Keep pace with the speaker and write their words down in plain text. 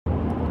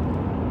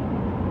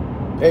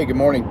Hey, good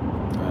morning.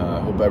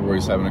 Hope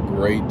everybody's having a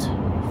great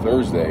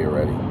Thursday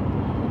already.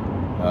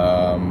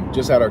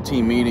 Just had our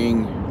team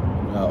meeting.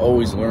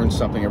 Always learn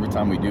something every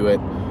time we do it.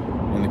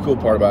 And the cool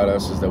part about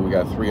us is that we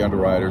got 3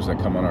 underwriters that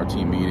come on our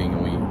team meeting,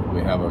 and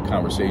we have a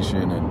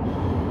conversation, and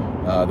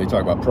they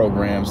talk about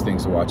programs,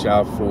 things to watch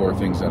out for,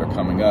 things that are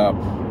coming up.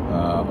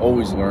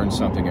 Always learn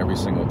something every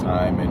single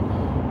time. And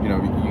you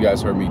know, you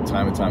guys heard me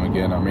time and time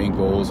again, our main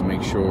goal is to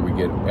make sure we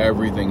get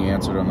everything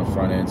answered on the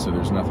front end so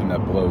there's nothing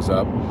that blows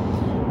up.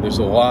 There's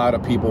a lot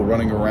of people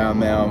running around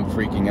now and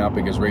freaking out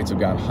because rates have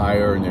gotten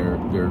higher, and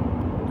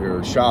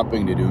they're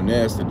shopping, they're doing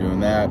this, they're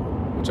doing that,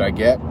 which I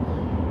get.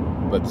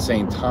 But at the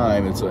same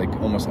time, it's like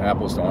almost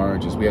apples to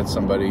oranges. We had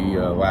somebody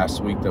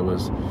last week that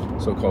was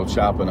so-called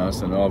shopping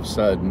us, and all of a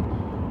sudden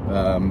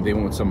they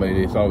went with somebody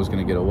they thought was going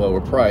to get a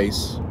lower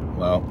price.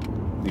 Well,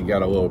 they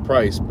got a lower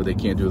price, but they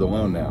can't do the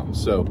loan now.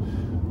 So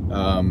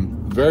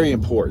very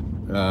important.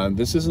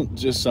 This isn't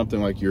just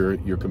something like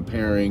you're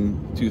comparing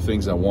two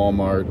things at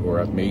Walmart or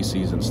at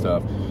Macy's and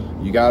stuff.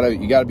 You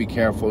gotta be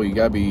careful. You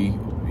gotta be,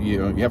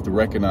 you have to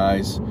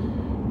recognize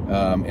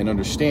and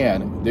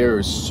understand there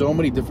are so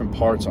many different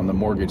parts on the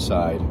mortgage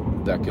side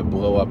that could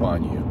blow up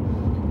on you.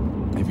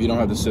 If you don't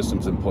have the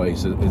systems in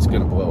place, it's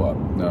gonna blow up.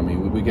 I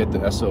mean, we get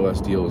the SOS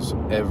deals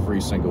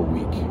every single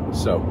week.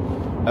 So,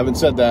 having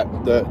said that,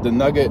 the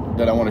nugget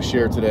that I want to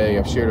share today,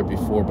 I've shared it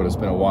before, but it's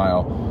been a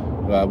while.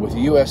 With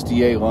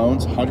USDA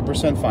loans,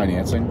 100%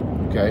 financing,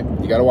 okay?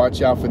 You got to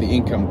watch out for the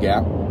income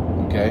gap,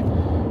 okay?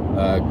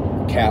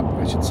 Cap,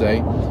 I should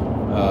say.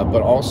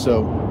 But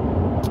also,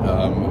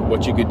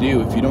 what you could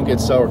do, if you don't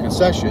get seller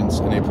concessions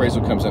and the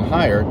appraisal comes in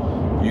higher,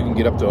 you can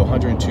get up to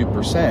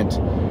 102%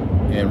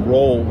 and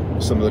roll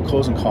some of the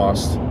closing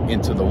costs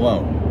into the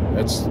loan.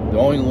 That's the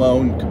only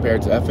loan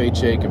compared to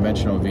FHA,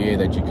 conventional VA,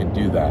 that you can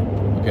do that,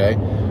 okay?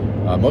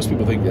 Most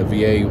people think that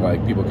VA,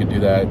 like, people can do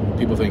that.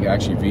 People think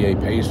actually VA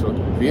pays for it.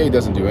 VA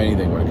doesn't do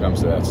anything when it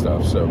comes to that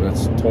stuff, so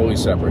that's totally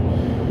separate.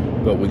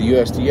 But with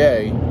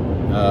USDA,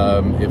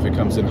 if it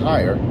comes in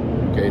higher,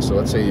 okay, so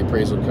let's say the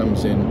appraisal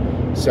comes in,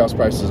 sales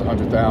price is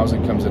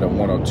 $100,000, comes in at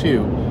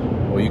 102,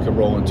 well, you can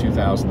roll in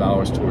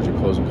 $2,000 towards your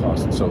closing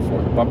costs and so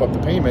forth. Bump up the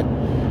payment,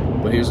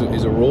 but here's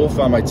a rule of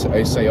thumb I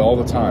say all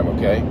the time,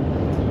 okay?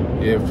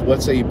 If,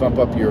 let's say you bump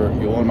up your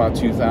loan amount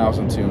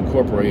 $2,000 to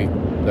incorporate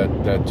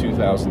that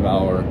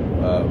 $2,000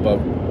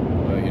 above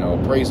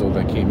appraisal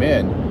that came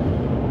in,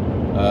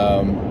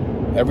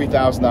 every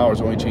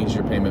 $1,000 only changes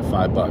your payment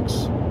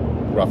 $5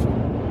 roughly.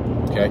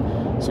 Okay,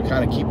 so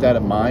kind of keep that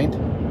in mind,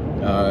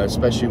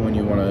 especially when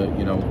you want to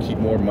keep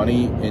more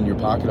money in your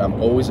pocket.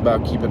 I'm always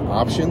about keeping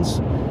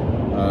options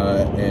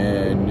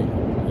and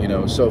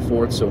so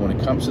forth. So when it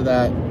comes to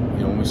that,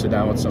 when we sit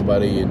down with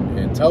somebody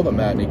and tell them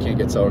that and they can't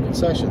get seller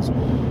concessions,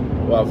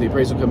 well, if the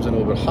appraisal comes in a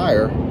little bit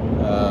higher,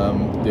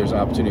 there's an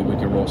opportunity we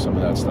can roll some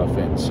of that stuff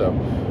in. So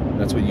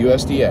that's with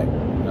USDA,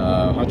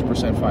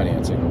 100%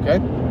 financing, okay?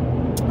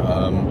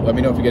 Let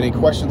me know if you get any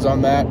questions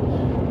on that.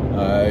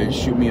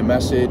 Shoot me a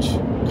message,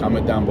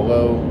 comment down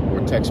below,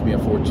 or text me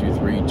at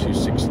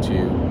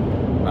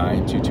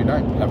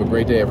 423-262-9229. Have a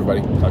great day,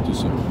 everybody. Talk to you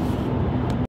soon.